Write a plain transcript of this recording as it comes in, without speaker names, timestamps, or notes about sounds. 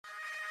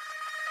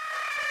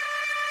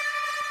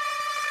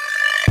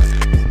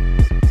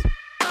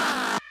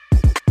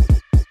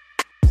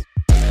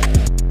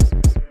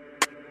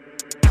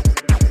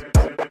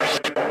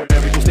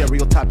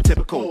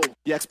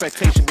Your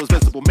expectation was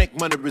visible. Make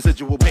money,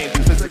 residual pain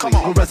through physically. Come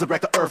on, we'll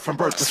resurrect the earth from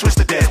birth to switch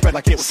the dead. Spread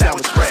like it was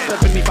sandwich bread.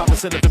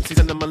 75% of MCs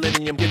in the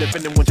millennium get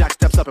offended when Jack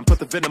steps up and put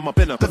the venom up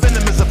in them. The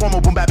venom is a form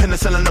of boom bap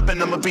penicillin up in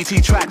them. A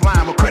BT track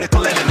line with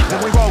critical enemy.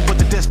 When we roll with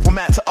the disc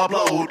format to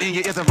upload, in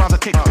your ears and rhymes a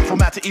kick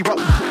format to erupt.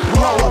 We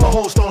roll up a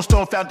whole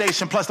stone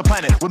foundation plus the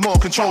planet with more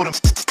control them.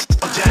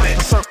 Janet,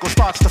 the circle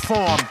starts to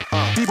form.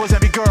 B-boys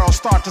and B-girls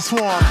start to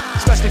swarm.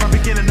 Especially from the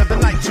beginning of the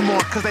night to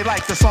more, cause they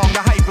like the song, the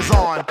hype is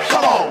on.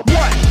 Come on,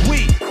 what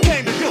we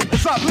came to do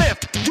is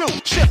uplift you.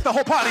 Shift the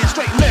whole party and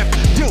straight lift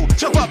you.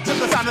 Jump up to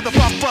the sound of the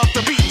bump of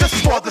the beat. This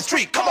is for the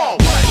street. Come on,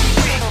 what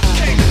we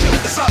came to do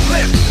is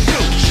uplift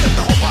you. Shift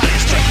the whole party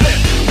and straight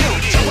lift you.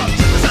 Jump up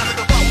to the sound of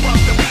the bump of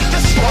the beat.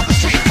 This is for the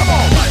street. Come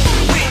on, what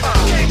we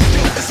came to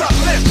do is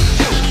uplift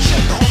you.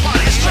 Shift the whole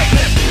party and straight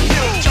lift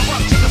you. Jump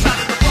up to the sound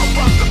of the bump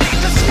of the beat.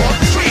 This is for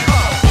the street.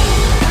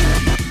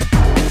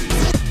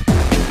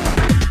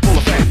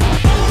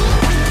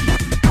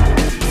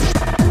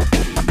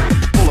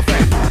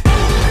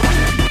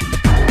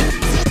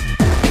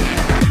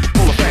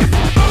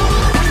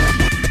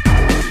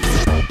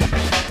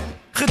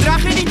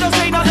 Gedraag je niet als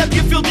een, dan heb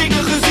je veel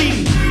dingen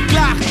gezien.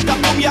 Klaag niet, dan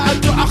kom je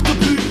uit de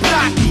achterbuurt.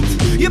 Praat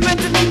niet, je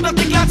bent het team dat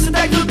ik laatste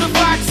tijd veel te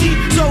vaak zie.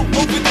 Zo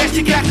overdrecht,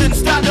 je krijgt een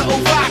staande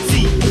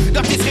ovatie.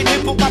 Dat is geen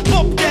hiphop, maar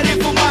pop ter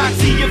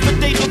informatie. Je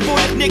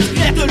vertegenwoordigt niks,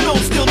 net een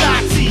lulstil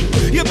nazi.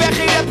 Je bent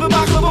geen rapper,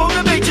 maar gewoon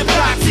een beetje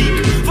praatziek.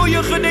 Voor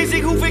je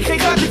genezing hoef ik geen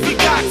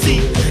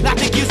gratificatie.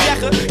 Laat ik je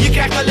zeggen, je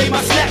krijgt alleen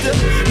maar sletten.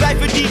 Wij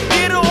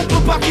verdienen op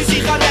een pakje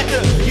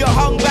sigaretten. Je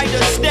hangt bij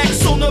de snacks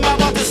zonder maar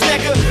wat te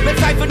snacken. Met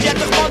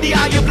 35 man die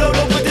aan je blow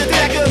lopen te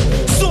trekken.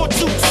 Soort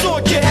zoek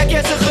soort, je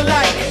herkent ze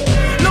gelijk.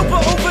 Lopen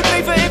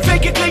overdreven in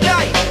fake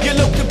kledij. Je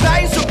loopt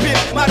erbij zo'n pip,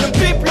 maar een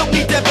pip loopt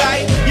niet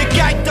erbij. Je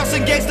kijkt als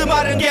een gangster,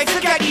 maar een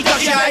gangster kijkt niet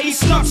als jij.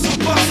 S'nachts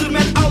verpassen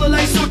met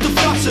allerlei soorten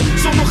fratsen.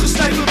 Sommigen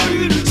snuiven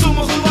puur,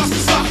 sommigen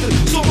wassen zachter.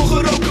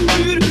 Sommigen roken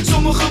puur,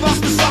 sommigen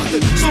wassen zachter.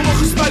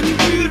 Sommigen spuiten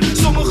puur,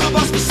 sommigen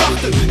wassen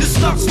zachter. De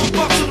s'nachts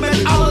verpassen met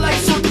allerlei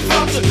soorten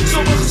fratsen.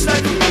 Sommigen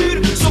snuiven puur,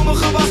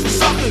 sommigen wassen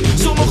zachter.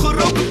 Sommigen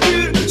roken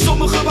puur,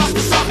 sommigen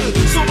wassen zachter.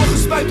 Sommigen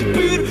spuiten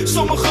puur,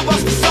 sommigen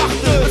wassen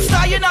zachter.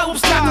 Sta je nou op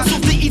straat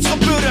alsof er iets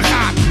gebeuren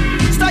gaat?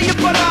 Sta je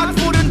paraat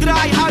voor een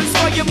draaihuis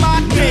van je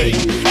maat? Nee,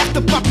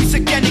 echte pappies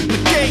herken ik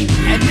meteen.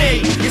 En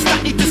nee, je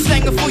staat niet te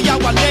slengen voor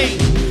jou alleen.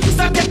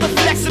 Staat net te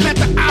flexen met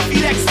de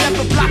Avirex. Heb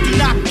een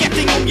platina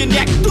ketting om je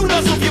nek. Doen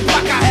alsof je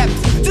plakka hebt.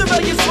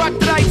 Terwijl je zwart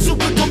draait,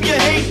 zoekend om je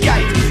heen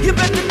kijkt. Je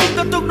bent het niet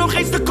dat ook nog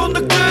eens de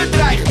conducteur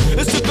dreigt.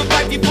 Een stukje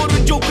vijf die voor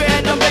een joker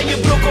en dan ben je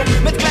brokkel.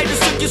 Met kleine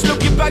stukjes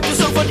loop je buiten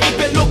zo van ik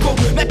ben loco.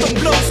 Met een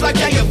blow sluit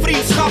jij je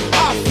vriendschap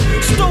af.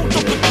 Stoot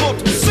op het bot,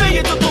 zwee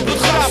je tot op het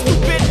graf.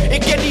 Stupid,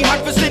 ik ken die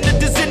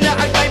hartverslindende zinnen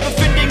uit mijn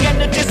bevinding. En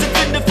het is het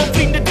vinden van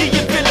vrienden die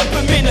je willen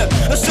beminnen.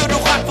 Een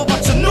surrogaat voor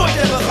wat ze nooit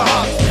hebben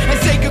gehad. En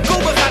zeker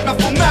komen gaat, maar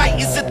voor mij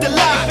is het te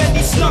laat. Ik ben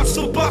die s'nachts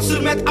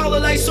volwassen met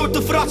allerlei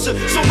soorten fratsen.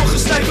 Sommigen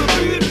snuiven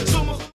puur,